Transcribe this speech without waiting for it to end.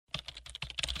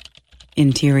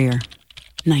Interior.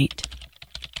 Night.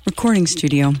 Recording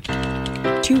studio.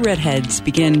 Two redheads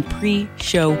begin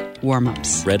pre-show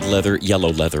warm-ups. Red leather,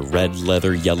 yellow leather, red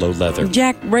leather, yellow leather.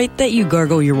 Jack, write that you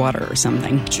gargle your water or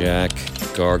something. Jack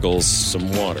gargles some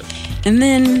water. And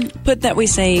then put that we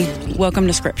say, welcome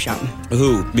to Script Shop.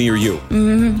 Who, me or you?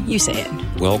 You say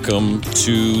it. Welcome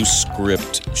to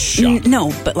Script Shop.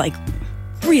 No, but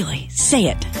really, say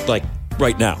it. Like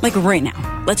right now. Like right now.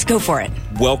 Let's go for it.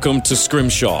 Welcome to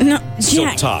Scrimshaw. No, Silk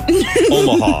Jack. Top.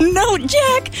 Omaha. No,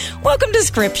 Jack. Welcome to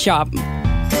Script Shop.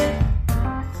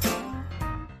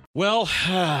 Well,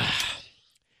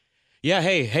 yeah,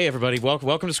 hey, everybody.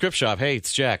 Welcome to Script Shop. Hey,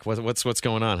 it's Jack. What's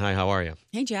going on? Hi, how are you?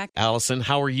 Hey, Jack. Allison,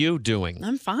 how are you doing?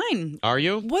 I'm fine. Are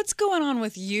you? What's going on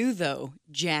with you, though,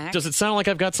 Jack? Does it sound like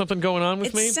I've got something going on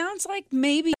with me? It sounds like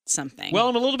maybe something. Well,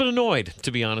 I'm a little bit annoyed,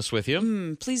 to be honest with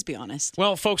you. Please be honest.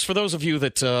 Well, folks, for those of you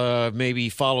that maybe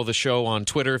follow the show on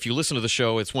Twitter, if you listen to the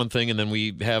show, it's one thing, and then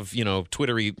we have,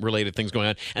 Twittery related things going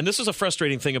on. And this is a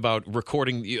frustrating thing about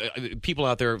recording. People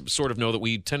out there sort of know that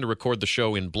we tend to record the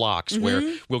show in blocks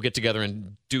where we'll get together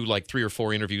and do like 3 or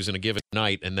 4 interviews in a given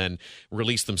night and then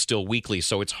release them still weekly.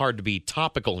 So it's hard to be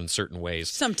topical in certain ways.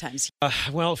 Sometimes.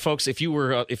 Well, folks, if you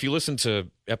listened to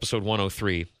episode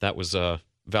 103, that was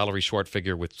Valerie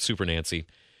Schwartfigure with Super Nancy.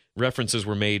 References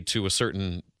were made to a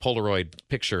certain Polaroid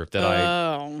picture that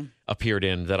I appeared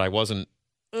in that I wasn't.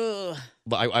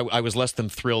 I was less than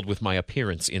thrilled with my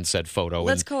appearance in said photo.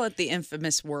 Let's call it the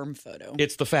infamous worm photo.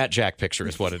 It's the Fat Jack picture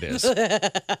is what it is.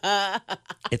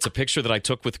 It's a picture that I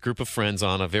took with a group of friends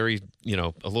on a very,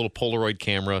 a little Polaroid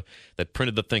camera that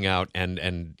printed the thing out and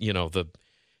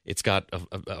it's got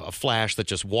a flash that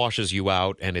just washes you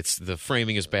out, and the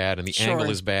framing is bad, and the angle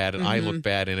is bad, and I look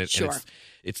bad in it. Sure. And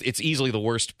it's easily the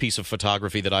worst piece of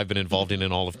photography that I've been involved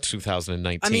in all of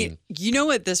 2019. I mean, you know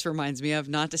what this reminds me of?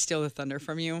 Not to steal the thunder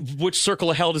from you. Which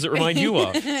circle of hell does it remind you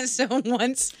of? So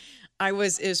once it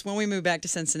was when we moved back to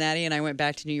Cincinnati, and I went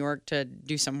back to New York to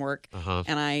do some work,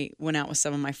 and I went out with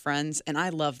some of my friends, and I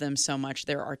love them so much.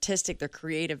 They're artistic, they're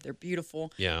creative, they're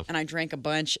beautiful. Yeah. And I drank a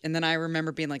bunch, and then I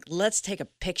remember being like, let's take a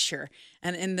picture.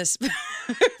 And in this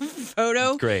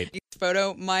photo,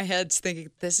 my head's thinking,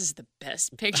 this is the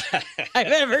best picture I've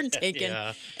ever taken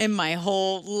in my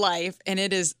whole life. And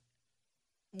it is,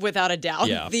 without a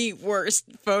doubt, the worst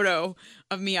photo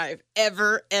of me I've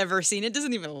ever seen. It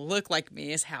doesn't even look like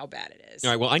me, is how bad it is.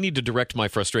 All right, well, I need to direct my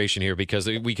frustration here because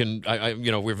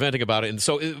we're venting about it. And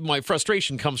so my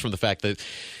frustration comes from the fact that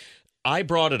I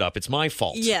brought it up. It's my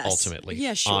fault, ultimately,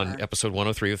 on episode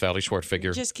 103 with Valerie Schwartfigure.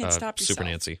 You just can't stop yourself. Super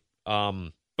Nancy.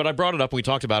 But I brought it up and we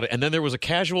talked about it. And then there was a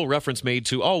casual reference made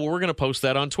to, we're going to post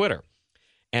that on Twitter.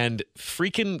 And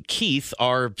freaking Keith,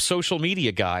 our social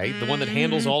media guy, the one that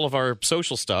handles all of our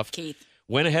social stuff, Keith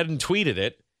went ahead and tweeted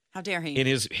it. How dare he? In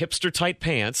his hipster tight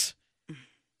pants.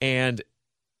 And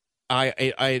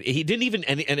he didn't even,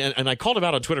 and I called him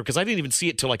out on Twitter because I didn't even see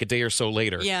it till like a day or so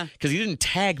later. Yeah. Because he didn't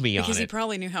tag me on it. Because he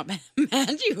probably knew how mad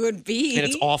you would be. And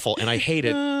it's awful, and I hate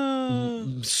it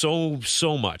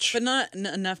so much. But not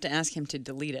enough to ask him to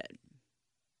delete it.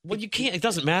 Well, you can't. It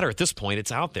doesn't matter at this point.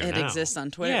 It's out there now. It exists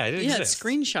on Twitter. Yeah, it exists. It's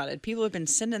screenshotted. People have been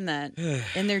sending that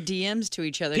in their DMs to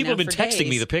each other. People have been for texting days.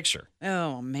 me the picture.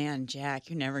 Oh, man, Jack,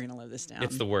 you're never going to live this down.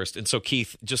 It's the worst. And so,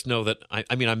 Keith, just know that,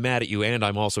 I'm mad at you, and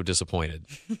I'm also disappointed.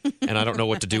 And I don't know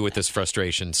what to do with this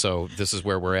frustration. So this is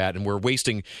where we're at. And we're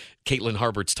wasting Caitlin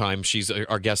Harbert's time. She's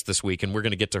our guest this week, and we're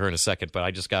going to get to her in a second. But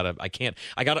I can't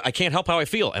help how I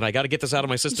feel, and I got to get this out of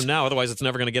my system now. Otherwise, it's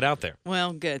never going to get out there.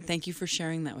 Well, good. Thank you for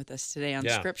sharing that with us today on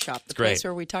Script Shop, the great. place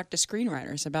where we talk to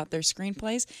screenwriters about their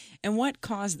screenplays and what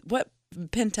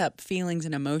pent-up feelings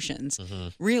and emotions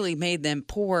really made them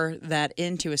pour that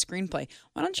into a screenplay.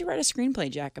 Why don't you write a screenplay,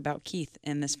 Jack, about Keith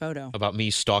in this photo? About me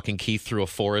stalking Keith through a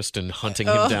forest and hunting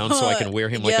him down so I can wear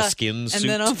him like a skin suit. And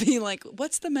then I'll be like,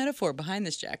 what's the metaphor behind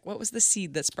this, Jack? What was the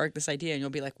seed that sparked this idea? And you'll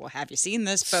be like, well, have you seen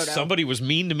this photo? Somebody was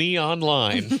mean to me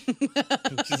online,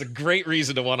 which is a great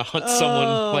reason to want to hunt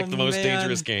someone like the most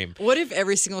dangerous game. What if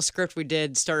every single script we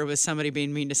did started with somebody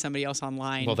being mean to somebody else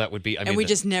online? Well, that would be, we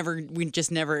just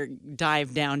never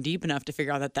dive down deep enough to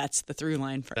figure out that that's the through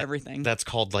line for everything. That's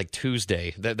called like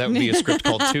Tuesday. That would be a script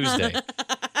called Tuesday.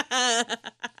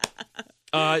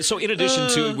 So in addition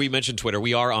to, we mentioned Twitter,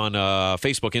 we are on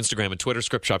Facebook, Instagram, and Twitter,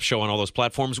 Script Shop Show on all those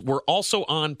platforms. We're also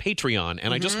on Patreon,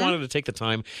 and I just wanted to take the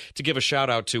time to give a shout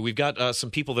out to, we've got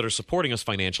some people that are supporting us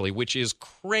financially, which is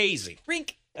crazy.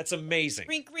 Rink. That's amazing.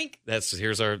 Rink, rink.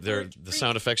 Here's the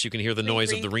sound effects. You can hear the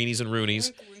noise of the Reenies and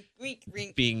Roonies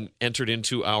being entered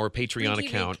into our Patreon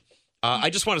account. I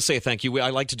just want to say thank you. I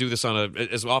like to do this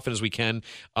as often as we can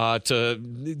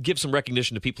to give some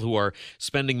recognition to people who are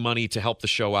spending money to help the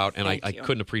show out, and I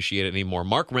couldn't appreciate it anymore.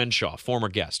 Mark Renshaw, former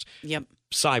guest. Yep.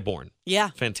 Cyborn.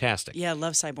 Yeah. Fantastic. Yeah, I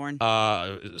love Cyborn.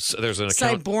 So there's an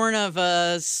account. Cyborn of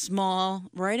a small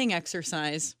writing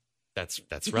exercise. That's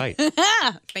right.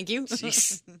 Thank you.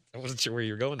 Jeez. I wasn't sure where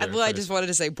you were going there. Well, I just wanted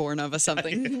to say born of a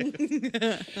something.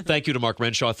 Thank you to Mark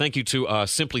Renshaw. Thank you to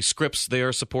Simply Scripts. They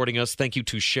are supporting us. Thank you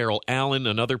to Cheryl Allen,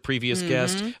 another previous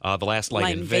guest. The Last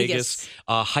Light in Vegas.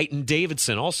 Hyten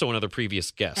Davidson, also another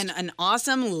previous guest. And an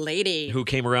awesome lady. Who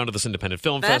came around to this independent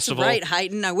film That's festival. That's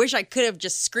right, Hyten. I wish I could have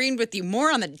just screamed with you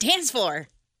more on the dance floor.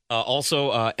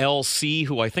 Also, LC,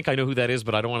 who I think I know who that is,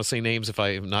 but I don't want to say names if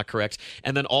I'm not correct.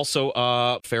 And then also,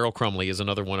 Farrell Crumley is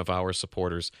another one of our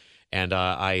supporters. And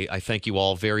I thank you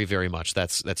all very, very much.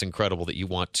 That's incredible that you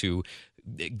want to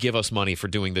give us money for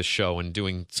doing this show and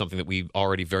doing something that we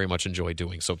already very much enjoy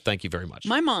doing. So thank you very much.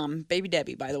 My mom, Baby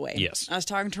Debbie, by the way. Yes. I was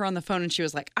talking to her on the phone, and she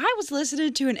was like, I was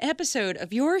listening to an episode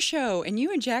of your show, and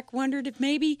you and Jack wondered if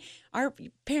maybe our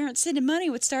parents sending money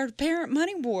would start a parent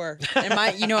money war.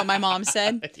 And you know what my mom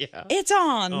said? Yeah. It's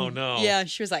on. Oh, no. Yeah,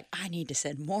 she was like, I need to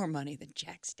send more money than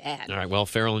Jack's dad. All right, well,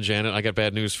 Farrell and Janet, I got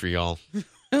bad news for y'all.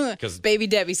 Because Baby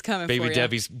Debbie's coming for you. Baby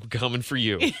Debbie's coming for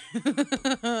you.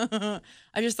 I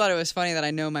just thought it was funny that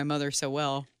I know my mother so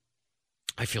well.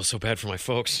 I feel so bad for my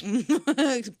folks.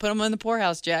 Put them in the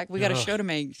poorhouse, Jack. We got a show to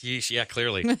make. Yeesh, yeah,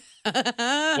 clearly.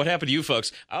 What happened to you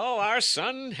folks? Oh, our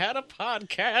son had a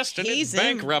podcast and it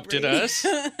bankrupted us.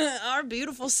 Our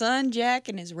beautiful son, Jack,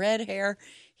 and his red hair.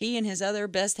 He and his other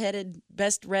best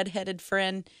red-headed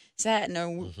friend sat in a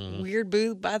weird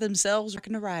booth by themselves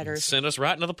working the writers. Sent us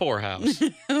right into the poorhouse.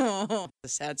 A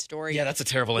sad story. Yeah, that's a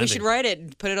terrible ending. We should write it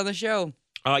and put it on the show.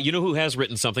 You know who has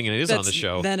written something and it is on the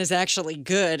show? That is actually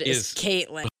good is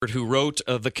Caitlin. Who wrote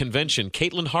The Convention.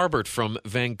 Caitlin Harbert from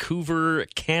Vancouver,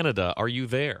 Canada. Are you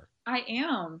there? I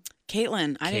am.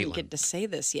 Caitlin, I didn't get to say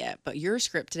this yet, but your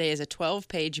script today is a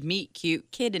 12-page meet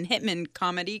cute kid and hitman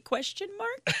comedy ?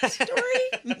 Story.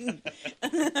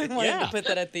 I wanted to put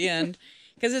that at the end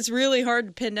because it's really hard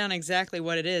to pin down exactly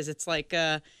what it is. It's like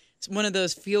it's one of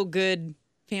those feel-good,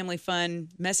 family fun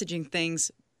messaging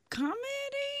things. Comedy.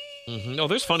 Mm-hmm. Oh,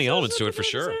 there's funny elements to it for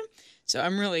sure. So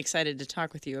I'm really excited to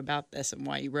talk with you about this and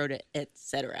why you wrote it,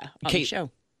 etc. on the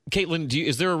show. Caitlin,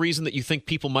 is there a reason that you think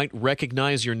people might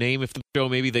recognize your name if the show,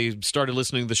 maybe they started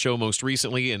listening to the show most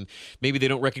recently and maybe they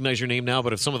don't recognize your name now,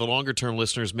 but if some of the longer term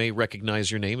listeners may recognize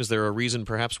your name, is there a reason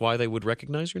perhaps why they would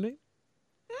recognize your name?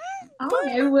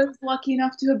 I was lucky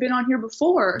enough to have been on here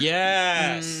before.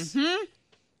 Yes. Mm-hmm.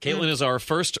 Caitlin is our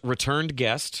first returned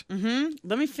guest. Mm-hmm.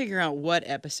 Let me figure out what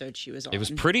episode she was on. It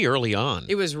was pretty early on.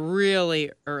 It was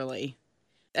really early.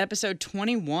 Episode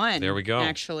 21. There we go.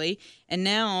 Actually. And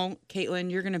now, Caitlin,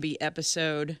 you're going to be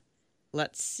episode,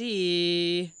 let's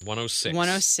see. 106.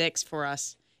 106 for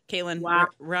us. Caitlin, wow.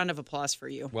 Round of applause for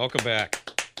you. Welcome back.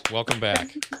 Welcome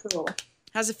back. Cool.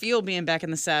 How's it feel being back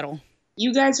in the saddle?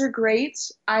 You guys are great.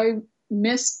 I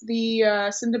missed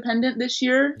the Independent this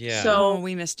year. Yeah. So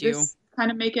we missed you. This kind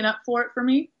of making up for it for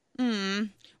me.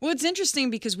 Well, it's interesting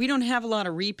because we don't have a lot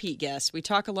of repeat guests. We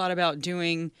talk a lot about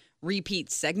doing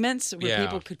repeat segments where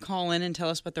people could call in and tell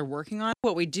us what they're working on.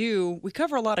 What we do, we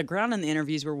cover a lot of ground in the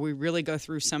interviews where we really go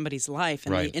through somebody's life,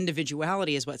 and the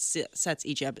individuality is what sets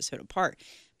each episode apart.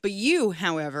 But you,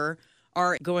 however,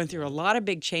 are going through a lot of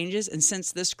big changes, and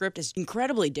since this script is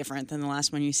incredibly different than the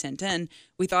last one you sent in,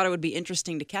 we thought it would be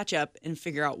interesting to catch up and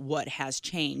figure out what has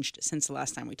changed since the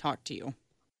last time we talked to you.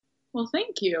 Well,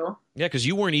 thank you. Yeah, because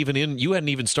you hadn't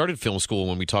even started film school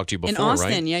when we talked to you before, in Austin,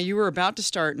 right? Yeah, you were about to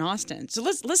start in Austin. So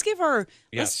let's give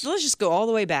let's just go all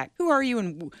the way back. Who are you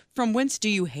and from whence do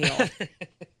you hail?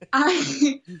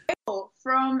 I hail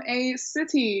from a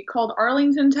city called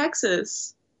Arlington,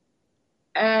 Texas,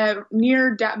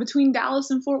 between Dallas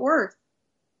and Fort Worth.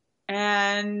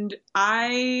 And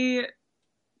I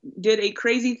did a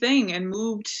crazy thing and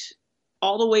moved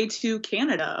all the way to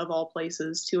Canada, of all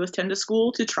places, to attend a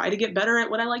school to try to get better at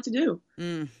what I like to do.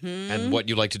 Mm-hmm. And what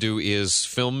you like to do is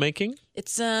filmmaking?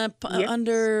 It's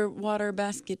underwater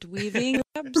basket weaving.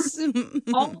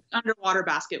 All underwater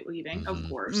basket weaving, of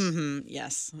course. Mm-hmm.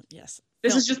 Yes.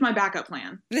 This is just my backup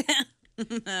plan.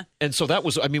 And so that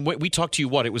was, we talked to you,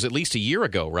 it was at least a year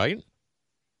ago, right?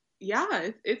 Yeah,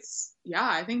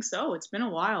 I think so. It's been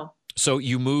a while. So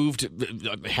you moved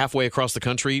halfway across the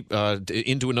country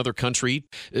into another country.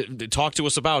 Talk to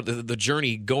us about the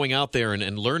journey going out there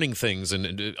and learning things and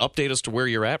update us to where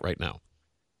you're at right now.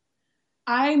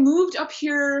 I moved up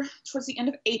here towards the end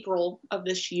of April of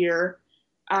this year.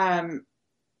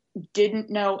 Didn't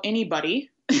know anybody.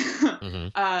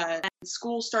 And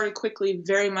school started quickly,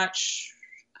 very much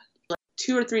like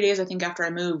 2 or 3 days, I think, after I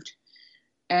moved.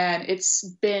 And it's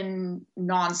been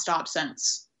nonstop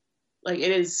since. Like,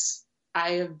 it is,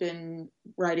 I have been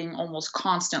writing almost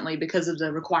constantly because of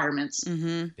the requirements.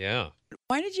 Yeah.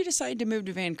 Why did you decide to move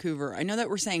to Vancouver? I know that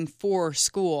we're saying for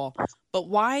school, but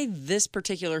why this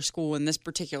particular school in this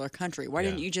particular country? Why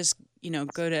didn't you just,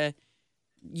 go to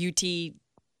UT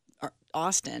or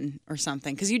Austin or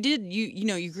something? Because you did,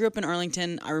 you grew up in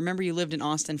Arlington. I remember you lived in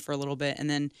Austin for a little bit, and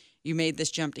then you made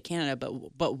this jump to Canada.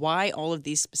 But why all of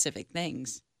these specific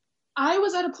things? I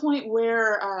was at a point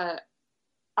where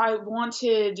I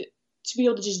wanted to be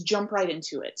able to just jump right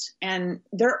into it. And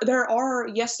there are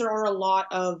a lot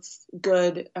of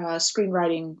good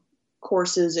screenwriting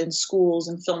courses in schools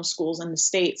and film schools in the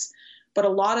States, but a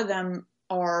lot of them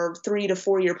are 3 to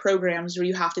 4 year programs where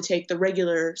you have to take the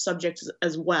regular subjects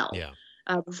as well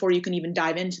before you can even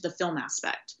dive into the film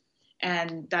aspect.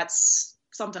 And that's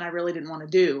something I really didn't want to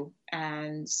do.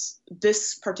 And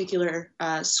this particular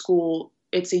school,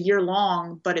 it's a year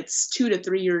long, but it's 2 to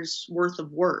 3 years worth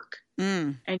of work.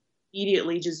 And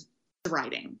immediately just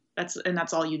writing. That's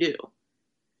all you do.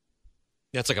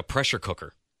 That's like a pressure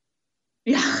cooker.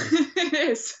 Yeah, it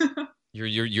is.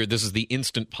 You're this is the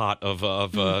instant pot of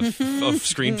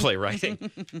screenplay writing.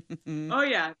 Oh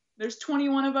yeah, there's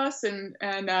 21 of us, and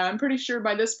I'm pretty sure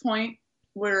by this point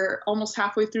we're almost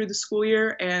halfway through the school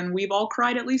year, and we've all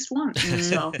cried at least once.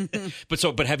 So.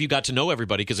 But have you got to know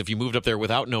everybody? Because if you moved up there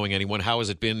without knowing anyone, how has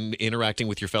it been interacting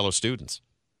with your fellow students?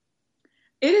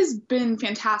 It has been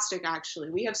fantastic,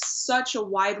 actually. We have such a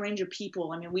wide range of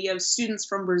people. I mean, we have students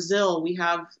from Brazil. We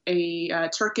have a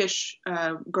Turkish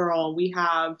girl. We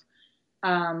have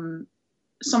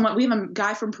we have a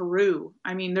guy from Peru.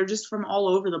 I mean, they're just from all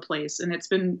over the place, and it's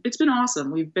been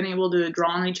awesome. We've been able to draw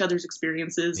on each other's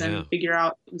experiences and figure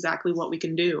out exactly what we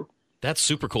can do. That's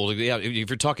super cool. Yeah,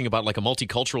 if you're talking about like a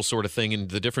multicultural sort of thing and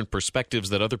the different perspectives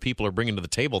that other people are bringing to the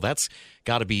table, that's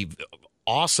got to be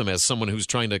awesome as someone who's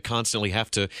trying to constantly have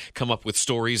to come up with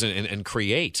stories and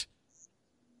create.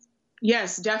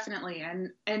 Yes, definitely.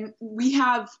 And we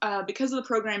have, because of the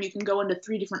program, you can go into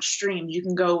 3 different streams. You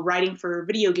can go writing for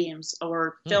video games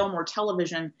or film or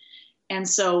television. And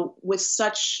so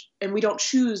and we don't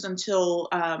choose until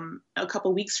a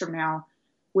couple weeks from now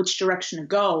which direction to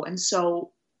go. And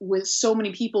so with so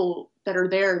many people that are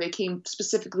there, they came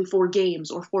specifically for games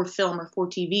or for film or for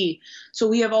TV. So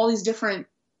we have all these different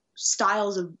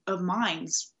styles of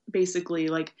minds, basically.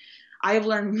 Like, I have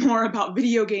learned more about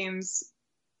video games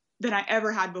than I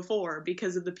ever had before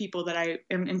because of the people that I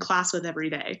am in class with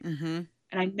every day. And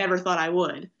I never thought I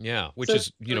would. Yeah, which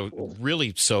is, cool.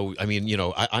 Really so, I mean,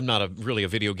 I'm not really a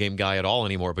video game guy at all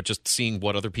anymore, but just seeing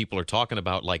what other people are talking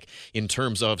about, like in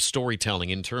terms of storytelling,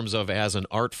 in terms of as an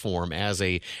art form, as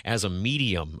a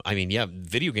medium. I mean, yeah,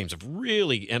 video games have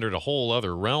really entered a whole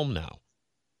other realm now.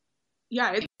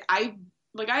 Yeah, I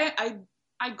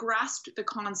grasped the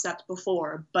concept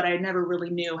before, but I never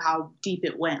really knew how deep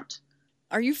it went.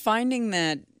 Are you finding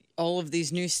that all of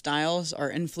these new styles are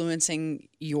influencing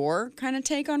your kind of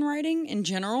take on writing in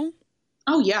general?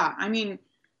 Oh, yeah. I mean,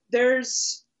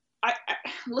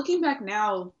 looking back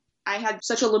now, I had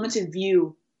such a limited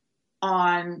view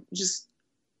on just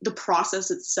the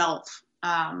process itself.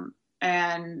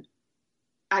 And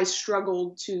I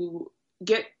struggled to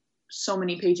get so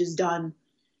many pages done.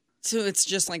 So it's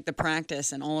just like the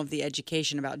practice and all of the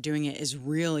education about doing it is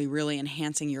really, really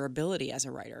enhancing your ability as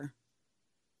a writer.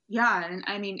 Yeah, and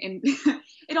I mean, and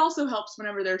it also helps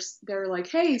whenever they're like,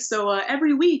 hey, so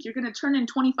every week you're going to turn in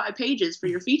 25 pages for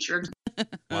your feature.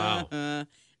 Wow.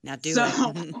 Now do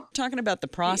it. Talking about the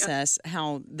process,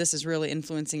 how this is really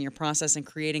influencing your process and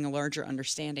creating a larger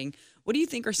understanding. What do you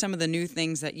think are some of the new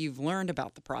things that you've learned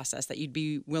about the process that you'd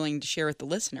be willing to share with the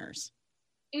listeners?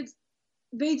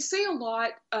 They say a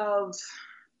lot of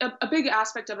a big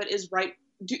aspect of it is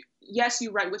yes,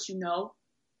 you write what you know.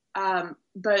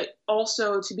 But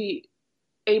also to be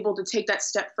able to take that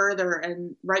step further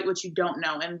and write what you don't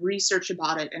know and research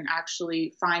about it and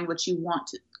actually find what you want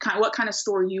to what kind of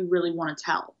story you really want to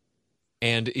tell.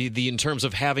 And in terms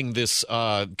of having this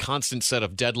constant set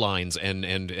of deadlines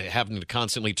and having to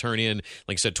constantly turn in,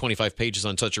 like you said, 25 pages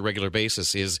on such a regular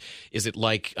basis, is it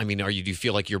like, I mean, do you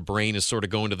feel like your brain is sort of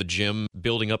going to the gym,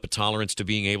 building up a tolerance to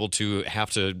being able to have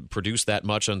to produce that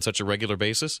much on such a regular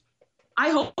basis? I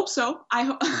hope so.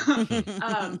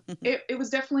 It was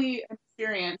definitely an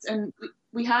experience, and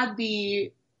we had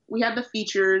the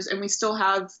features, and we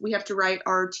have to write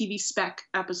our TV spec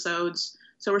episodes.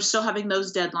 So we're still having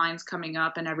those deadlines coming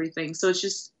up and everything. So it's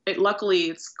just, luckily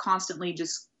it's constantly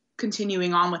just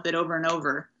continuing on with it over and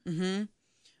over. Mm-hmm.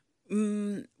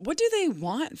 what do they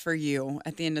want for you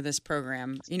at the end of this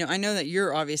program? You know, I know that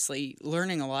you're obviously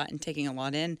learning a lot and taking a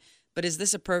lot in, but is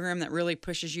this a program that really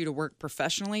pushes you to work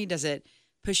professionally? Does it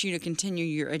push you to continue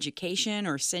your education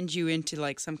or send you into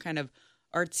like some kind of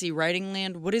artsy writing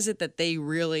land? What is it that they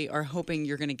really are hoping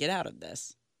you're going to get out of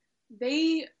this?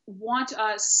 They want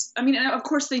us, I mean, of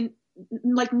course they,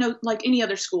 like any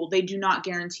other school, they do not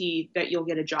guarantee that you'll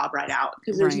get a job right out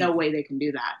because there's no way they can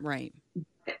do that. Right.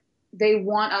 They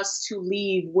want us to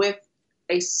leave with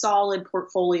a solid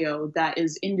portfolio that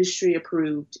is industry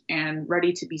approved and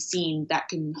ready to be seen that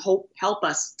can help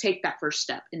us take that first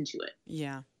step into it.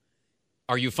 Yeah.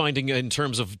 Are you finding in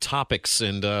terms of topics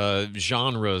and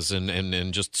genres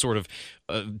and just sort of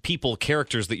people,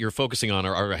 characters that you're focusing on,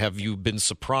 or have you been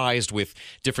surprised with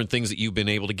different things that you've been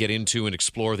able to get into and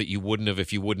explore that you wouldn't have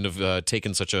if you wouldn't have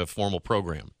taken such a formal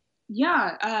program?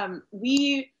 Yeah.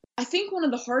 I think one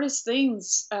of the hardest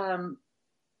things,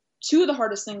 two of the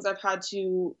hardest things I've had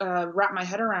to wrap my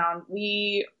head around,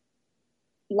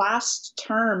 last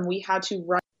term we had to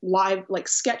write live, like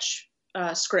sketch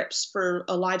scripts for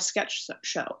a live sketch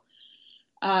show.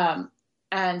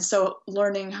 And so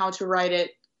learning how to write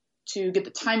it to get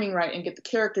the timing right and get the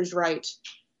characters right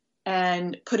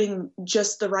and putting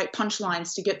just the right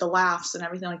punchlines to get the laughs and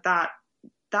everything like that,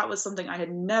 that was something I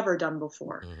had never done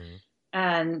before.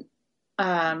 And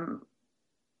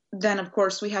then of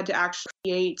course we had to actually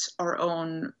create our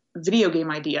own video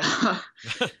game idea.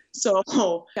 So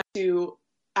to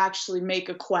actually make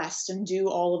a quest and do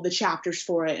all of the chapters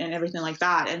for it and everything like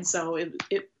that. And so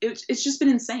it's just been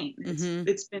insane.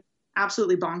 It's been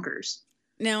absolutely bonkers.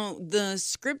 Now, the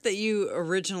script that you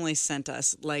originally sent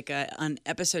us, like on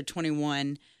episode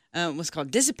 21, was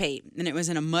called Dissipate, and it was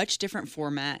in a much different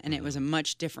format, and it was a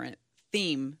much different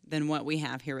theme than what we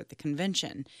have here at the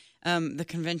convention. The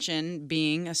convention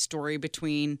being a story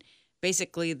between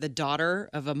basically the daughter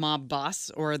of a mob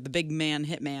boss or the big man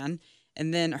hitman,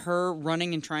 and then her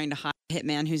running and trying to hide a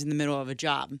hitman who's in the middle of a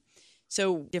job.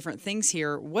 So different things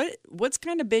here. What's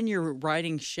kind of been your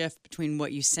writing shift between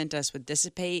what you sent us with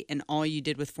Dissipate and all you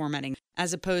did with formatting,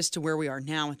 as opposed to where we are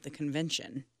now at the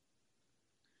convention?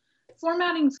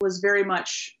 Formatting was very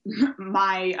much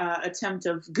my attempt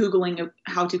of Googling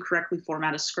how to correctly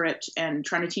format a script and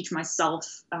trying to teach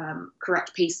myself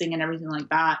correct pacing and everything like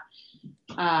that.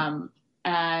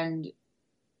 And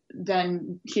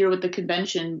then here with the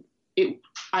convention,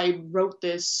 I wrote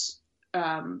this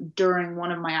during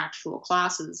one of my actual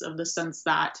classes, of the sense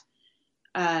that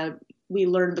we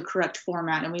learned the correct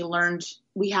format and we learned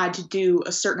we had to do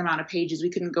a certain amount of pages. We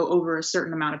couldn't go over a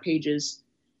certain amount of pages.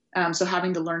 So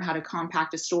having to learn how to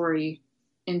compact a story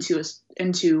into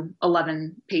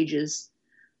 11 pages.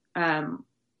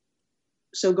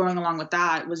 So going along with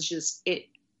that was just, it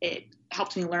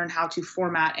helped me learn how to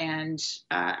format and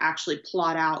actually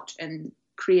plot out and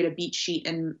create a beat sheet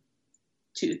and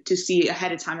to see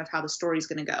ahead of time of how the story is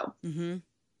going to go.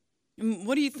 And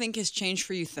what do you think has changed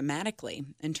for you thematically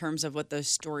in terms of what those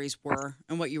stories were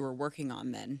and what you were working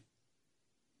on then?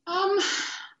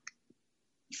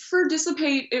 For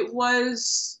Dissipate, it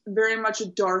was very much a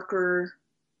darker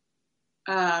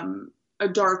theme,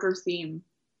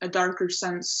 a darker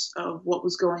sense of what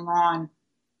was going on.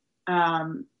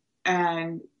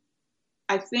 And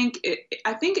I think it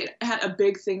had a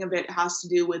big thing of it has to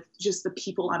do with just the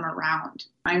people I'm around.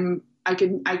 I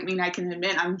can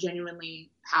admit I'm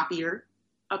genuinely happier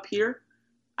up here.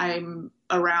 I'm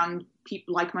around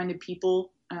like-minded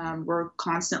people. We're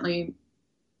constantly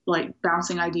like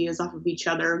bouncing ideas off of each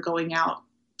other, going out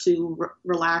to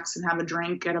relax and have a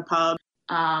drink at a pub.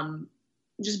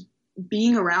 Just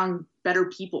being around better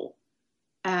people.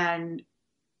 And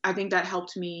I think that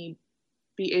helped me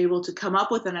be able to come up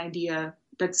with an idea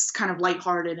that's kind of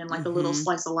lighthearted and like a little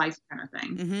slice of life kind of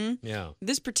thing. Yeah.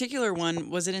 This particular one,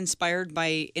 was it inspired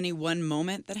by any one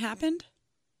moment that happened?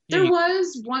 There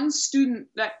was one student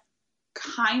that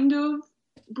kind of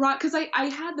brought, because I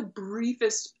had the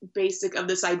briefest basic of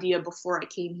this idea before I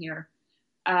came here.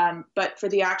 But for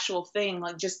the actual thing,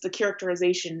 like just the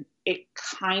characterization, it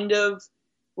kind of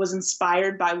was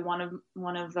inspired by one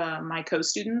of my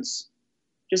co-students,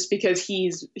 just because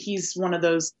he's one of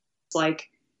those, like,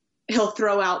 he'll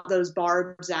throw out those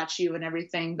barbs at you and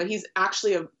everything, but he's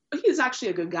actually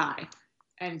a good guy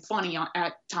and funny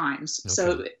at times. Okay.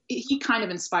 So he kind of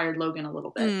inspired Logan a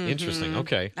little bit. Interesting.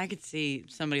 Okay. I could see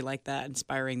somebody like that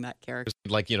inspiring that character.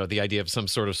 Like, the idea of some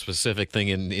sort of specific thing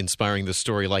in inspiring the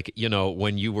story, like,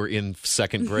 when you were in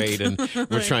second grade and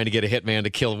we're trying to get a hitman to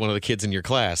kill one of the kids in your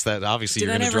class. That obviously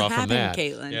you're going to draw from that.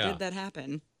 Caitlin? Yeah. Did that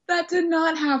happen? That did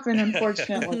not happen,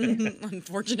 unfortunately.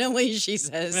 Unfortunately, she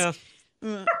says.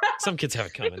 Well, some kids have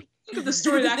it coming. Think of the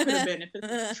story that could have been if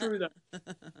it's true,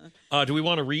 though. Do we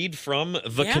want to read from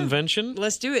the convention?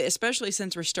 Let's do it, especially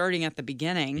since we're starting at the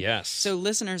beginning. Yes. So,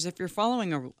 listeners, if you're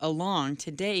following along,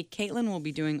 today, Caitlin will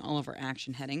be doing all of our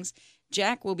action headings.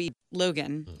 Jack will be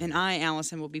Logan, and I,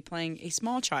 Allison, will be playing a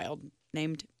small child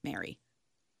named Mary.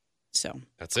 So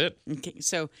that's it. Okay,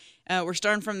 so we're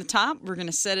starting from the top. We're going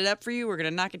to set it up for you. We're going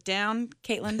to knock it down.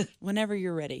 Caitlin, whenever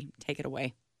you're ready, take it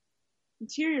away.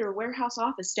 Interior warehouse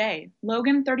office day.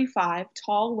 Logan, 35,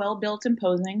 tall, well-built,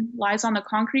 imposing, lies on the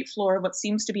concrete floor of what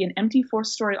seems to be an empty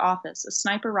fourth-story office, a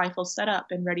sniper rifle set up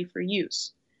and ready for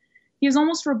use. He is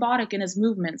almost robotic in his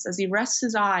movements as he rests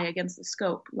his eye against the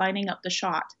scope, lining up the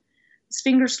shot. His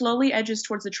finger slowly edges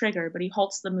towards the trigger, but he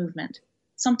halts the movement.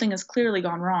 Something has clearly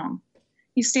gone wrong.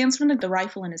 He stands from the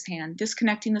rifle in his hand,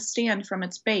 disconnecting the stand from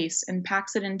its base, and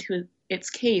packs it into its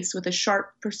case with a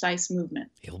sharp, precise movement.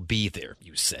 He'll be there,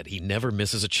 you said. He never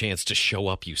misses a chance to show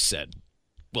up, you said.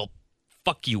 Well,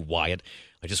 fuck you, Wyatt.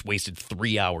 I just wasted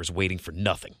 3 hours waiting for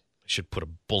nothing. I should put a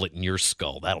bullet in your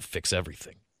skull. That'll fix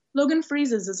everything. Logan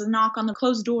freezes as a knock on the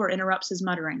closed door interrupts his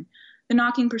muttering. The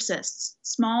knocking persists,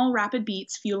 small, rapid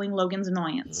beats fueling Logan's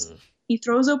annoyance. He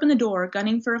throws open the door,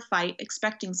 gunning for a fight,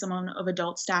 expecting someone of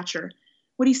adult stature.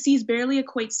 What he sees barely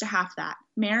equates to half that.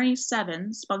 Mary,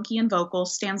 7, spunky and vocal,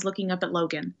 stands looking up at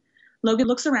Logan. Logan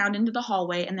looks around into the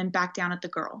hallway and then back down at the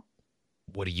girl.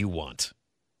 What do you want?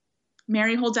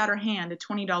 Mary holds out her hand, a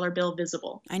 $20 bill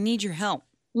visible. I need your help.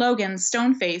 Logan,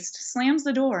 stone-faced, slams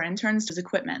the door and turns to his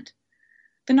equipment.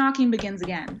 The knocking begins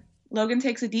again. Logan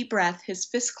takes a deep breath, his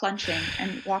fists clenching,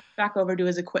 and walks back over to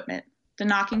his equipment. The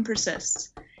knocking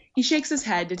persists. He shakes his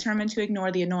head, determined to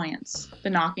ignore the annoyance.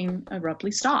 The knocking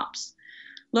abruptly stops.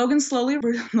 Logan slowly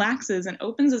relaxes and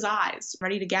opens his eyes,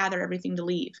 ready to gather everything to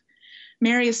leave.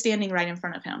 Mary is standing right in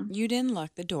front of him. You didn't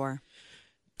lock the door.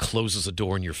 Closes a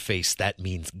door in your face. That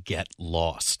means get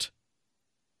lost.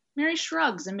 Mary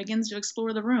shrugs and begins to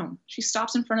explore the room. She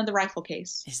stops in front of the rifle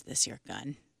case. Is this your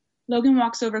gun? Logan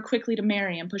walks over quickly to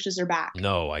Mary and pushes her back.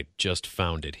 No, I just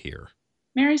found it here.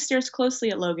 Mary stares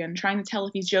closely at Logan, trying to tell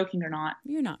if he's joking or not.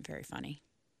 You're not very funny.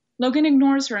 Logan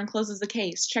ignores her and closes the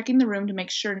case, checking the room to make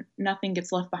sure nothing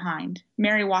gets left behind.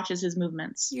 Mary watches his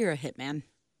movements. You're a hitman.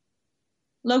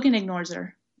 Logan ignores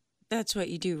her. That's what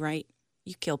you do, right?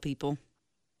 You kill people.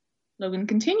 Logan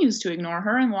continues to ignore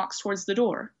her and walks towards the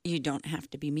door. You don't have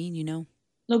to be mean, you know.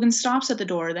 Logan stops at the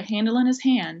door, the handle in his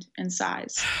hand, and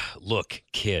sighs. Look,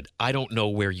 kid, I don't know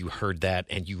where you heard that,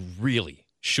 and you really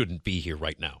shouldn't be here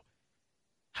right now.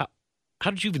 How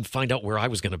did you even find out where I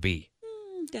was going to be?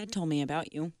 Dad told me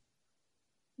about you.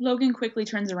 Logan quickly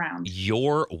turns around.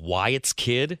 You're Wyatt's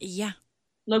kid? Yeah.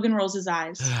 Logan rolls his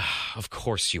eyes. Of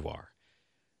course you are.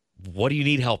 What do you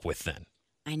need help with then?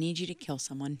 I need you to kill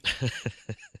someone.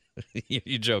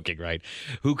 You're joking, right?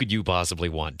 Who could you possibly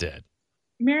want dead?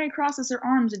 Mary crosses her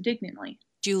arms indignantly.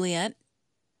 Juliet.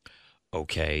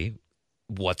 Okay.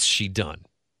 What's she done?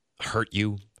 Hurt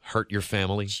you? Hurt your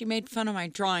family? She made fun of my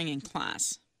drawing in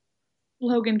class.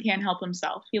 Logan can't help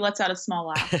himself. He lets out a small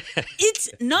laugh.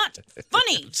 It's not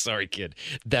funny. Sorry, kid.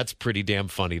 That's pretty damn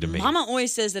funny to me. Mama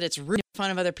always says that it's rude to make fun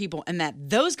of other people and that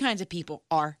those kinds of people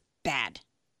are bad.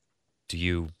 Do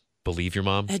you believe your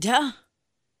mom? Duh.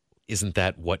 Isn't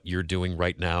that what you're doing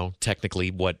right now?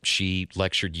 Technically, what she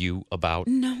lectured you about?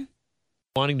 No.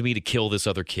 Wanting me to kill this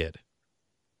other kid.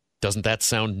 Doesn't that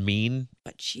sound mean?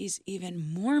 But she's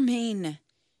even more mean.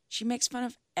 She makes fun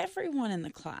of everyone in the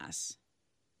class.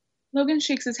 Logan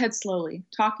shakes his head slowly.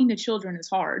 Talking to children is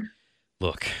hard.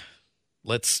 Look,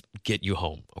 let's get you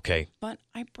home, okay? But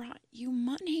I brought you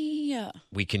money.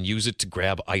 We can use it to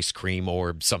grab ice cream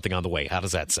or something on the way. How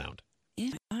does that sound?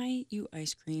 If I buy you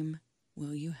ice cream,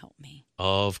 will you help me?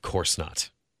 Of course not.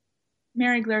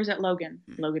 Mary glares at Logan.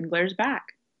 Logan glares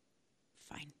back.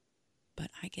 Fine,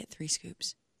 but I get 3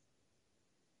 scoops.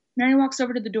 Mary walks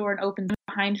over to the door and opens it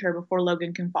behind her before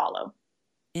Logan can follow.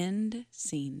 End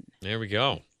scene. There we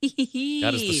go.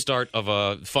 That is the start of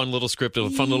a fun little script, of a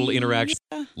fun little interaction.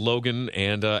 Yeah. Logan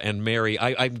and Mary.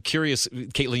 I'm curious,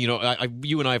 Caitlin. You know,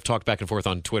 you and I have talked back and forth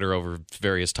on Twitter over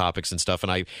various topics and stuff.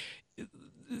 And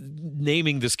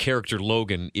naming this character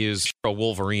Logan is a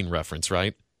Wolverine reference,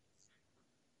 right?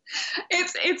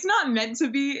 It's not meant to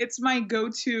be. It's my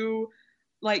go-to.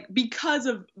 Like, because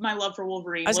of my love for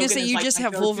Wolverine. I was going to say, you like just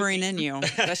have Wolverine in you.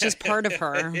 That's just part of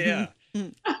her. Yeah.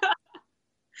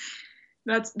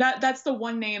 That's the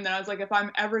one name that I was like, if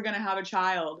I'm ever going to have a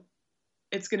child,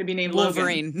 it's going to be named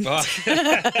Wolverine. Logan.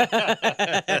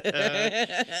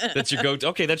 That's your go-to.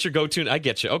 Okay, that's your go-to. I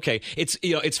get you. Okay.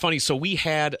 It's funny. So we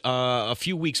had a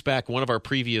few weeks back, one of our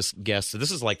previous guests, this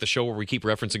is like the show where we keep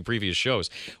referencing previous shows.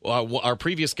 Our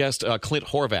previous guest, Clint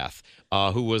Horvath,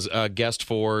 who was a guest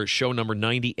for show number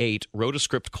 98, wrote a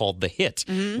script called The Hit,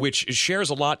 which shares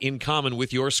a lot in common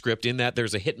with your script in that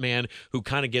there's a hitman who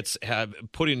kind of gets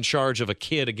put in charge of a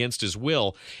kid against his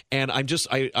will. And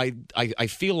I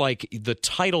feel like the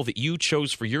title that you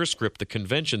chose for your script, The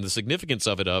Convention, the significance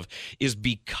of it is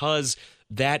because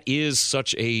that is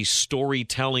such a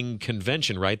storytelling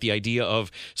convention, right? The idea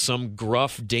of some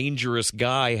gruff, dangerous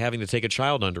guy having to take a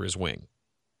child under his wing.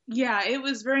 Yeah, it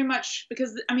was very much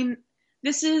because, I mean,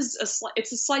 this is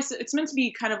it's a slice. It's meant to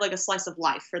be kind of like a slice of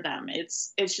life for them.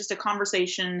 It's just a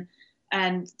conversation,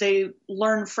 and they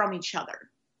learn from each other.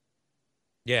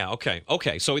 Yeah.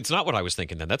 Okay. So it's not what I was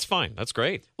thinking then. That's fine. That's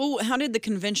great. Well, how did the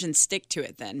convention stick to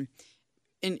it then?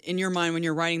 In your mind, when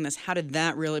you're writing this, how did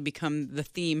that really become the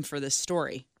theme for this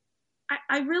story?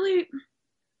 I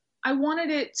wanted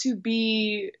it to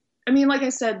be, I mean, like I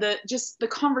said, just the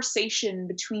conversation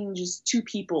between just two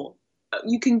people.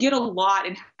 You can get a lot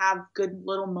and have good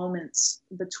little moments,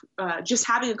 just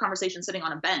having a conversation sitting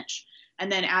on a bench,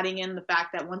 and then adding in the fact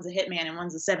that one's a hitman and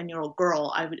one's a 7-year-old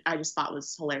girl, I just thought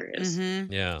was hilarious.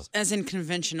 Mm-hmm. Yeah. As in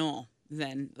conventional,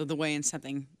 then, the way in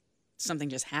something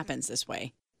just happens this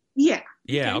way. Yeah.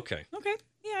 Yeah, okay. Okay.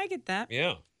 Yeah, I get that.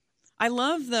 Yeah. I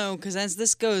love, though, because as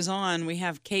this goes on, we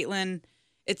have Caitlin.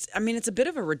 It's a bit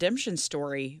of a redemption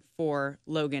story for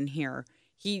Logan here.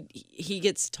 He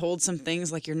gets told some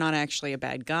things like, you're not actually a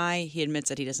bad guy. He admits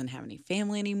that he doesn't have any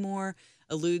family anymore,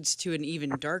 alludes to an even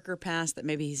darker past that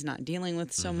maybe he's not dealing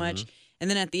with so much. And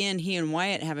then at the end, he and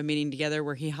Wyatt have a meeting together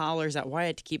where he hollers at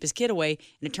Wyatt to keep his kid away.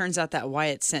 And it turns out that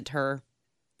Wyatt sent her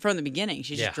from the beginning.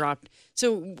 She just dropped.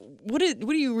 So what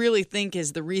do you really think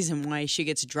is the reason why she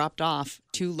gets dropped off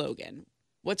to Logan?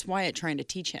 What's Wyatt trying to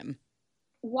teach him?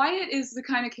 Wyatt is the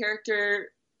kind of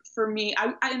character for me.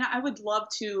 I would love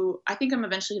to. I think I'm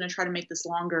eventually going to try to make this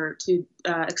longer to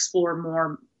explore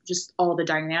more just all the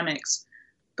dynamics.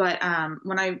 But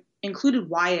when I included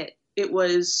Wyatt, it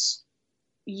was,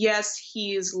 yes,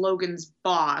 he is Logan's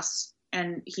boss,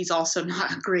 and he's also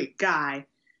not a great guy.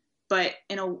 But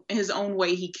in his own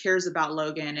way, he cares about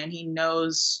Logan, and he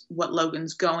knows what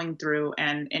Logan's going through.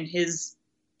 And in his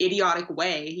idiotic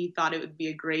way, he thought it would be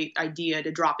a great idea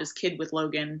to drop his kid with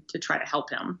Logan to try to help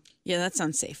him. Yeah, that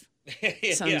sounds safe.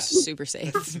 Sounds super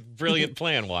safe. Brilliant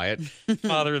plan, Wyatt.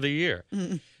 Father of the Year.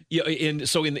 Yeah,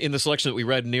 so in the selection that we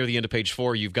read near the end of page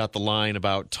 4, you've got the line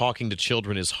about talking to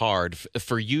children is hard.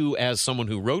 For you, as someone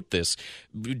who wrote this,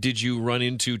 did you run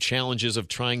into challenges of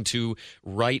trying to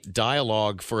write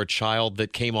dialogue for a child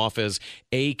that came off as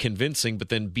A, convincing, but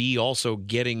then B, also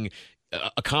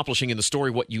accomplishing in the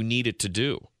story what you need it to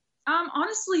do?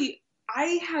 Honestly,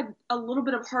 I had a little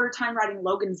bit of a harder time writing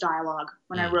Logan's dialogue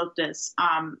when I wrote this.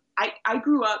 I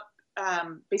grew up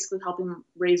basically helping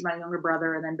raise my younger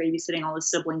brother and then babysitting all his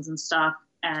siblings and stuff.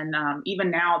 And even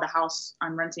now, the house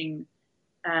I'm renting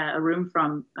a room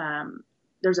from,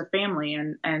 there's a family,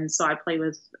 and so I play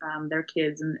with their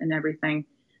kids and everything.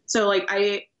 So like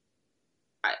I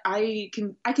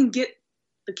can get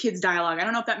the kids' dialogue. I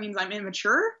don't know if that means I'm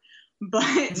immature,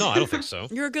 but no, I don't think so.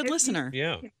 You're a good listener.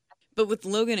 Yeah. But with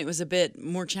Logan, it was a bit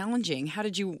more challenging. How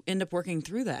did you end up working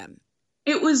through that?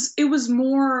 It was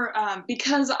more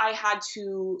because I had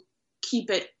to keep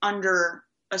it under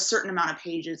a certain amount of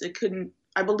pages.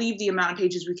 I believe the amount of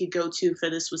pages we could go to for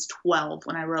this was 12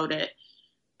 when I wrote it.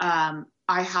 I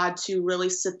had to really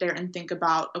sit there and think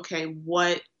about, okay,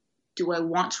 what do I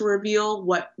want to reveal?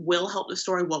 What will help the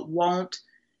story? What won't?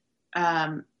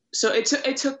 So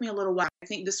it took me a little while. I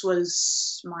think this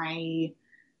was my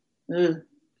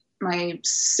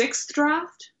 6th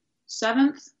draft,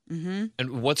 7th. Mm-hmm.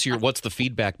 And what's the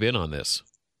feedback been on this?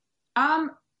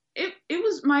 It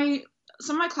was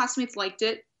some of my classmates liked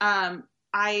it.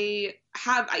 I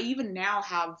even now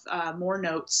have more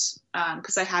notes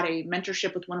because I had a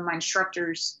mentorship with one of my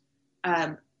instructors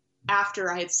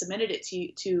after I had submitted it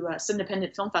to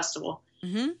Independent Film Festival.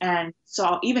 Mm-hmm. And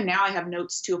so even now I have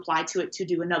notes to apply to it to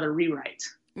do another rewrite.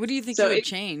 What do you think you would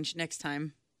change next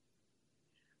time?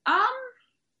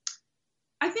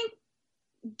 I think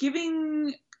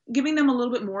giving them a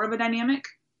little bit more of a dynamic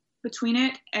between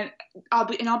it, and I'll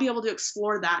be able to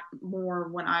explore that more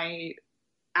when I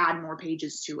add more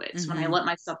pages to it. Mm-hmm. So when I let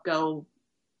myself go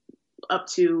up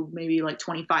to maybe like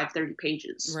 25, 30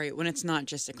 pages. Right, when it's not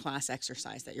just a class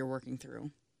exercise that you're working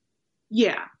through.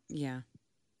 Yeah. Yeah.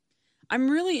 I'm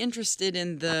really interested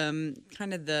in the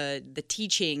kind of the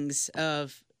teachings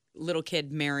of little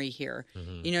kid Mary here.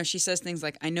 Mm-hmm. You know, she says things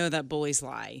like, I know that bullies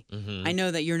lie. Mm-hmm. I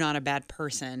know that you're not a bad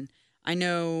person. I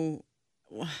know,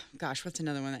 gosh, what's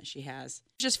another one that she has?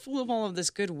 Just full of all of this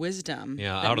good wisdom.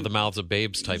 Yeah, out of the mouths of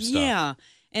babes type stuff. Yeah.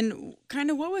 And kind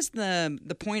of what was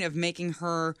the point of making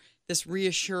her this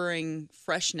reassuring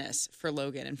freshness for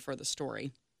Logan and for the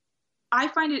story. I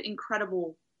find it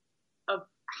incredible of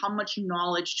how much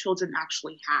knowledge children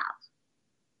actually have.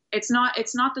 It's not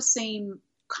the same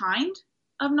kind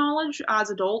of knowledge as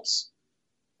adults,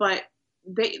 but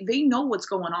they know what's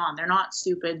going on. They're not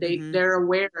stupid. They're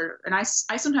aware, and I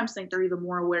sometimes think they're even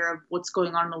more aware of what's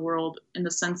going on in the world in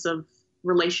the sense of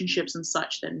relationships and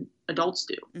such than adults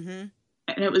do. Mm-hmm.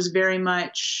 And it was very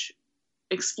much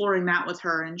exploring that with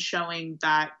her and showing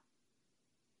that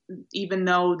even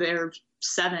though they're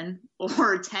 7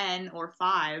 or 10 or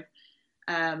 5,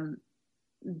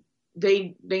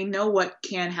 they know what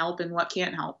can help and what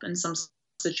can't help in some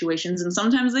situations, and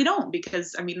sometimes they don't,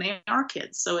 because I mean they are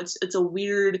kids, so it's a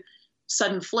weird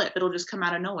sudden flip. It'll just come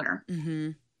out of nowhere. Mm-hmm.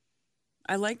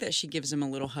 I like that she gives him a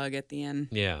little hug at the end.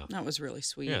 Yeah, that was really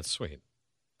sweet. Yeah, it's sweet.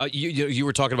 You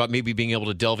were talking about maybe being able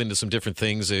to delve into some different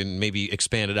things and maybe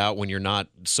expand it out when you're not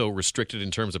so restricted in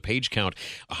terms of page count.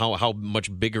 How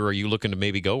much bigger are you looking to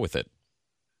maybe go with it?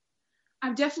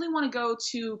 I definitely want to go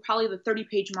to probably the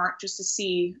 30-page mark just to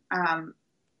see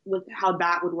with how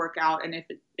that would work out, and if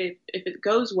it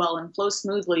goes well and flows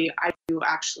smoothly, I do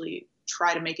actually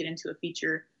try to make it into a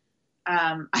feature.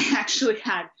 I actually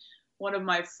had one of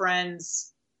my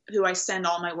friends who I send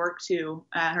all my work to.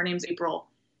 Her name's April.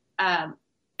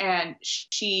 And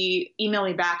she emailed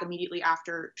me back immediately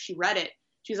after she read it.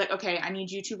 She's like, okay, I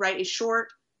need you to write a short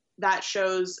that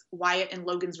shows Wyatt and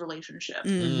Logan's relationship.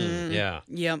 Mm-hmm. Yeah.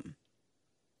 Yep.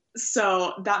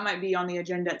 So that might be on the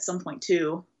agenda at some point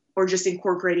too, or just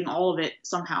incorporating all of it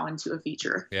somehow into a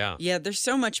feature. Yeah. Yeah, there's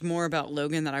so much more about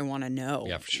Logan that I want to know.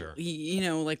 Yeah, for sure. You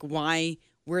know, like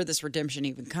where this redemption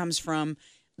even comes from,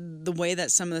 the way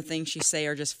that some of the things she say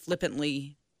are just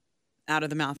flippantly out of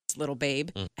the mouth of this little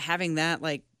babe. Mm. Having that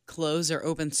like close or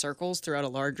open circles throughout a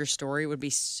larger story would be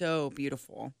so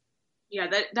beautiful. Yeah,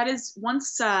 that is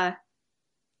once I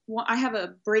have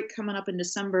a break coming up in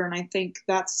December, and I think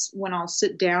that's when I'll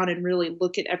sit down and really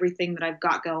look at everything that I've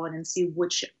got going and see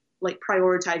which, like,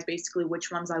 prioritize basically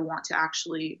which ones I want to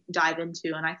actually dive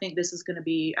into. And I think this is going to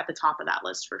be at the top of that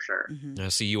list for sure. Mm-hmm.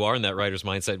 See, you are in that writer's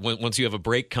mindset. Once you have a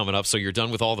break coming up, so you're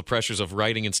done with all the pressures of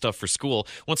writing and stuff for school.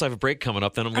 Once I have a break coming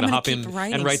up, then I'm going to hop in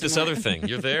and write this other thing.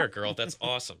 You're there, girl. That's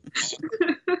awesome.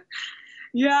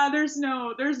 Yeah, there's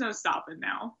no stopping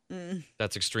now.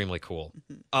 That's extremely cool.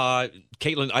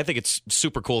 Caitlin, I think it's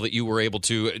super cool that you were able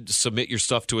to submit your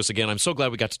stuff to us again. I'm so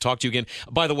glad we got to talk to you again.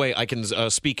 By the way, I can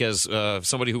speak as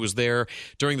somebody who was there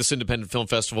during this Independent Film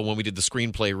Festival when we did the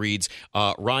screenplay reads.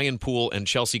 Ryan Poole and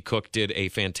Chelsea Cook did a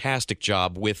fantastic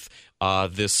job with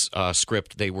this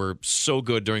script. They were so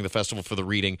good during the festival for the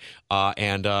reading,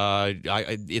 and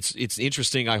it's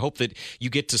interesting. I hope that you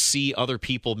get to see other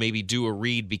people maybe do a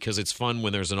read, because it's fun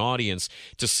when there's an audience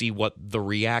to see what the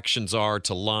reactions are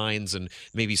to lines and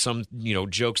maybe some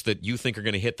jokes that you think are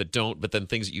going to hit that don't, but then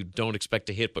things that you don't expect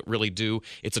to hit but really do.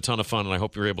 It's a ton of fun, and I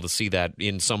hope you're able to see that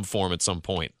in some form at some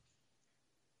point.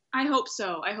 I hope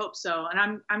so.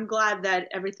 And I'm glad that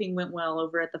everything went well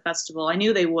over at the festival. I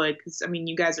knew they would, because, I mean,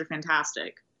 you guys are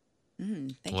fantastic.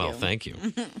 Thank you.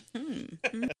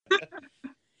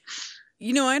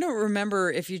 I don't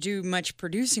remember if you do much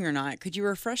producing or not. Could you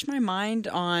refresh my mind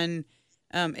on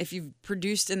if you've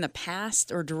produced in the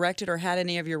past or directed or had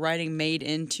any of your writing made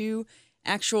into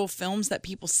actual films that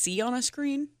people see on a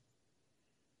screen?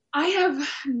 I have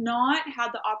not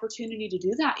had the opportunity to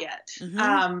do that yet.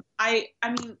 Mm-hmm. I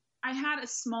mean, I had a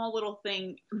small little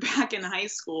thing back in high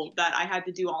school that I had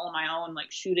to do all on my own,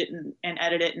 like shoot it and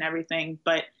edit it and everything.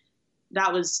 But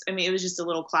that was, I mean, it was just a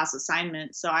little class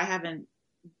assignment. So I haven't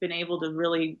been able to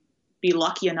really be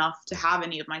lucky enough to have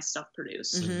any of my stuff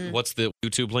produced. Mm-hmm. What's the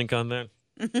YouTube link on that?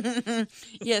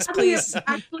 Yes, please. It's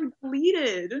actually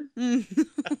deleted.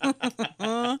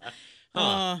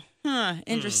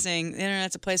 Interesting. The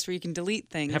internet's a place where you can delete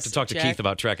things. I have to talk to Keith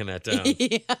about tracking that down.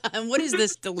 Yeah. And what is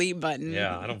this delete button?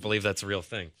 Yeah, I don't believe that's a real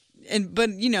thing. But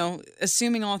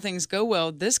assuming all things go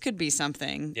well, this could be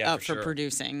something up for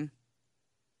producing.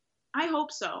 I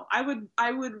hope so. I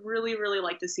would really, really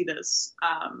like to see this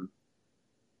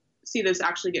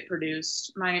actually get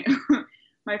produced. My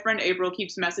my friend April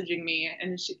keeps messaging me,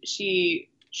 and she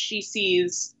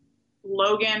sees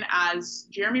Logan as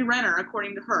Jeremy Renner,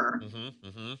 according to her,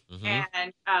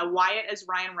 and Wyatt as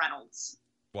Ryan Reynolds.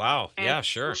 Wow. And yeah,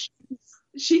 sure.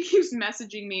 She keeps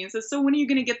messaging me and says, so when are you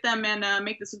going to get them and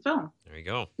make this a film? There you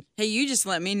go. Hey, you just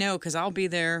let me know, because I'll be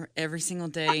there every single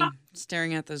day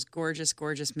staring at those gorgeous,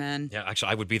 gorgeous men. Yeah,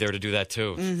 actually, I would be there to do that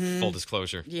too. Mm-hmm. Full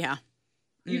disclosure. Yeah.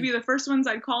 You'd be the first ones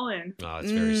I'd call in. Oh,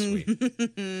 it's very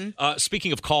sweet.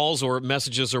 Speaking of calls or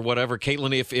messages or whatever,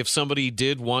 Caitlin, if somebody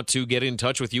did want to get in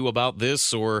touch with you about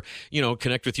this or,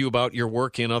 connect with you about your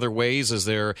work in other ways, is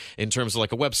there, in terms of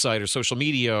like a website or social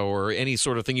media or any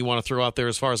sort of thing you want to throw out there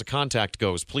as far as a contact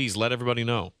goes, please let everybody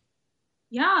know.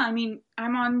 Yeah, I mean,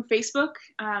 I'm on Facebook,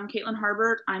 Caitlin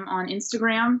Harbert. I'm on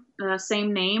Instagram,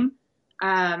 same name.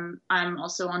 I'm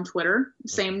also on Twitter,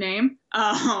 same name.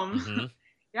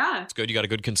 Yeah. It's good. You got a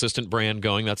good, consistent brand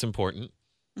going. That's important.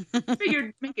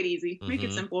 Figured make it easy. Make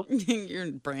it simple. Your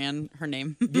brand, her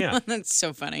name. Yeah. That's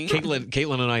so funny.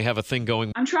 Caitlin and I have a thing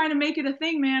going. I'm trying to make it a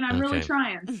thing, man. I'm really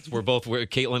trying.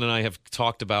 Caitlin and I have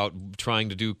talked about trying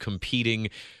to do competing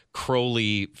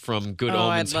Crowley from Good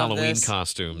Omens Halloween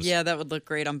costumes. Yeah, that would look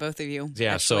great on both of you.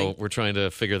 Yeah, actually. So we're trying to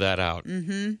figure that out.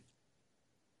 Mm-hmm.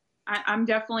 I'm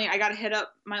definitely, I got to hit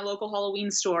up my local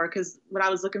Halloween store because what I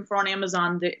was looking for on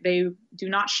Amazon, they do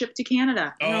not ship to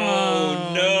Canada.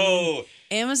 Oh, no.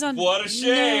 Amazon. What a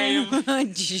shame. No.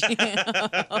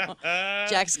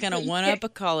 Jack's going to one-up a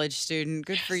college student.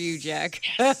 Good for you, Jack.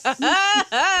 Yes.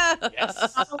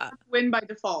 Win by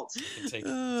default. Take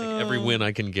every win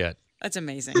I can get. That's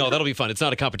amazing. No, that'll be fun. It's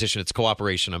not a competition. It's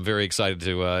cooperation. I'm very excited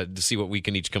to see what we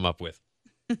can each come up with.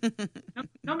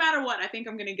 No matter what, I think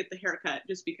I'm going to get the haircut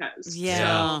just because.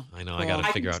 Yeah. I know. Cool. I got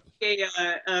to figure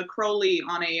out. A Crowley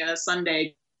on a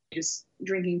Sunday just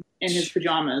drinking in his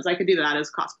pajamas. I could do that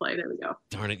as cosplay. There we go.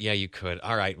 Darn it. Yeah, you could.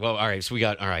 All right. Well, all right. So we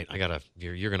got, all right. I got to,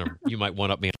 you might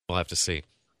one up me. We'll have to see.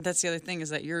 That's the other thing is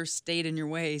that you're stayed in your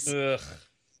ways. Ugh.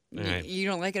 Right. You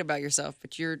don't like it about yourself,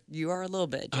 but you are a little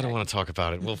bit, Jack. I don't want to talk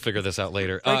about it. We'll figure this out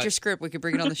later. Write your script. We could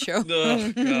bring it on the show.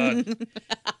 Oh, God.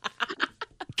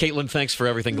 Caitlin, thanks for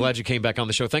everything. Glad you came back on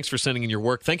the show. Thanks for sending in your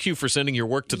work. Thank you for sending your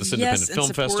work to this Independent Film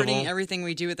Festival. Yes, and supporting everything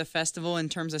we do at the festival in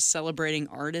terms of celebrating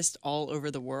artists all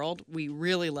over the world. We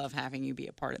really love having you be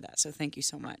a part of that, so thank you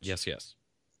so much. Yes, yes.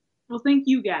 Well, thank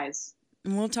you guys.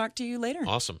 And we'll talk to you later.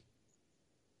 Awesome.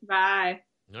 Bye.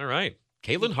 All right.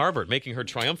 Caitlin Harbert making her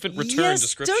triumphant return to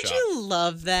Script Don't Shop. You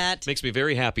love that? Makes me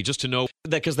very happy just to know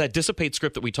that, because that Dissipate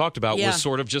script that we talked about was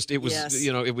sort of just, it was,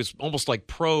 it was almost like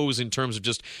prose in terms of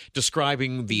just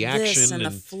describing the action and the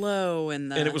flow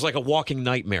and it was like a walking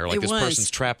nightmare. Like this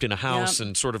person's trapped in a house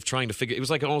and sort of trying to figure. It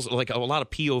was like almost like a lot of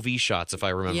POV shots, if I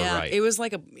remember right. It was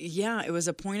like it was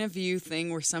a point of view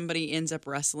thing where somebody ends up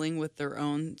wrestling with their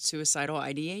own suicidal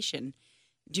ideation.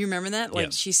 Do you remember that?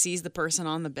 Like she sees the person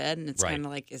on the bed and it's kind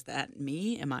of like, is that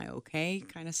me? Am I okay?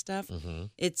 Kind of stuff. Mm-hmm.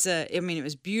 It's I mean, it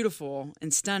was beautiful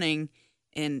and stunning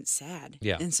and sad.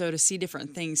 Yeah. And so to see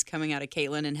different things coming out of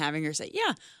Caitlin and having her say,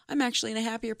 yeah, I'm actually in a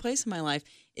happier place in my life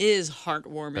is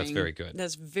heartwarming. That's very good.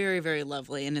 That's very, very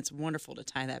lovely. And it's wonderful to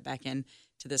tie that back in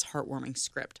to this heartwarming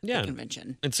script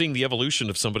convention. And seeing the evolution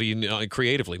of somebody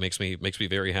creatively makes me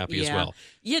very happy as well.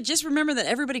 Yeah, just remember that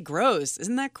everybody grows.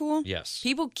 Isn't that cool? Yes.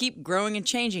 People keep growing and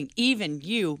changing, even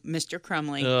you, Mr.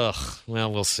 Crumley. Ugh,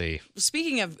 well, we'll see.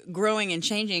 Speaking of growing and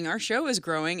changing, our show is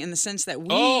growing in the sense that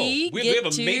we have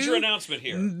a major announcement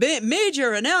here.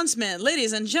 Major announcement.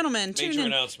 Ladies and gentlemen, tune in.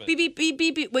 Announcement. Beep, beep, beep,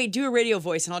 beep, beep. Wait, do a radio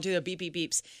voice and I'll do the beep, beep,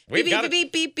 beeps. We've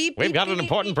got an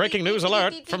important breaking news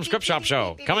alert from Script Shop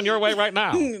Show coming your way right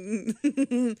now.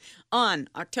 On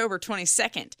October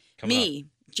 22nd,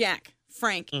 Jack,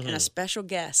 Frank, and a special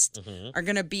guest are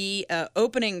going to be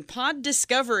opening Pod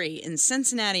Discovery in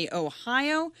Cincinnati,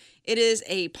 Ohio. It is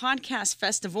a podcast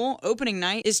festival. Opening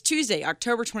night is Tuesday,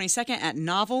 October 22nd at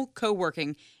Novel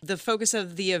Co-working. The focus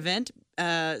of the event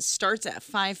starts at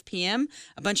 5 p.m.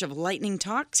 A bunch of lightning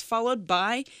talks followed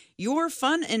by your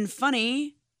fun and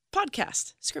funny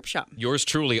podcast, Script Shop. Yours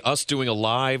truly, us doing a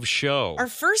live show. Our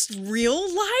first real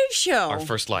live show. Our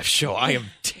first live show. I am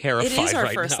terrified right now. It is our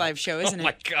first live show, isn't it? Oh,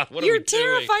 my God. What You're are we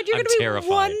terrified. doing? You're going to be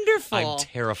wonderful. I'm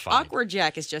terrified. Awkward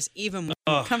Jack is just even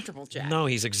more comfortable, Jack. No,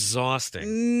 he's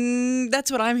exhausting. That's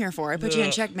what I'm here for. I put you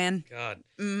in check, man. God.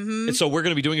 Mm-hmm. And so we're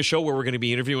going to be doing a show where we're going to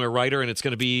be interviewing a writer, and it's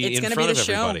going to be in front of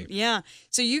everybody. Yeah.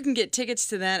 So you can get tickets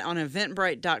to that on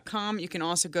Eventbrite.com. You can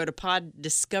also go to Pod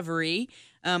Discovery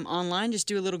online. Just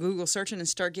do a little Google searching and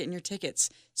start getting your tickets.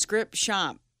 Script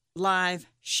Shop live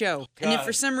show. God. And if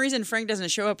for some reason Frank doesn't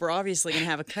show up, we're obviously going to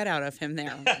have a cutout of him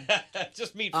there.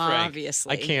 Just meet Frank.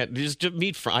 Obviously. I can't. Just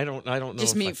meet Frank. I don't know.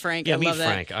 Just meet Frank. Yeah, I meet love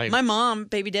Frank. That. My mom,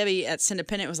 Baby Debbie at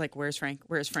Independent, was like, where's Frank?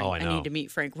 Where's Frank? Oh, I know. need to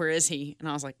meet Frank. Where is he? And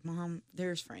I was like, Mom,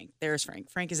 there's Frank. There's Frank.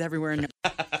 Frank is everywhere.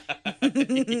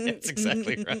 That's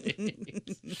exactly right.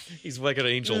 He's like an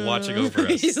angel watching over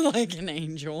us. He's like an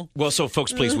angel. Well, so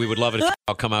folks, please, we would love it if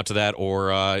y'all come out to that,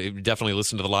 or definitely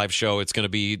listen to the live show. It's going to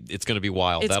be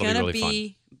wild. That'll be really fun. It's going to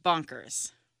be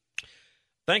bonkers.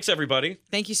 Thanks, everybody.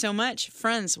 Thank you so much,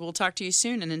 friends. We'll talk to you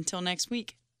soon, and until next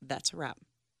week, that's a wrap.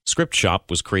 Script Shop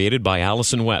was created by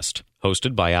Allison West,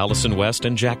 hosted by Allison West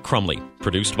and Jack Crumley,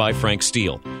 produced by Frank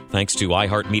Steele. Thanks to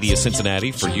iHeartMedia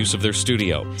Cincinnati for use of their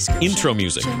studio. Intro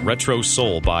music, Retro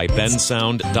Soul by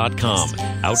bensound.com.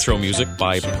 Outro music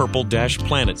by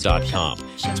purple-planet.com.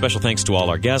 Special thanks to all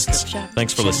our guests.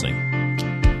 Thanks for listening.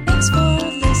 Thanks for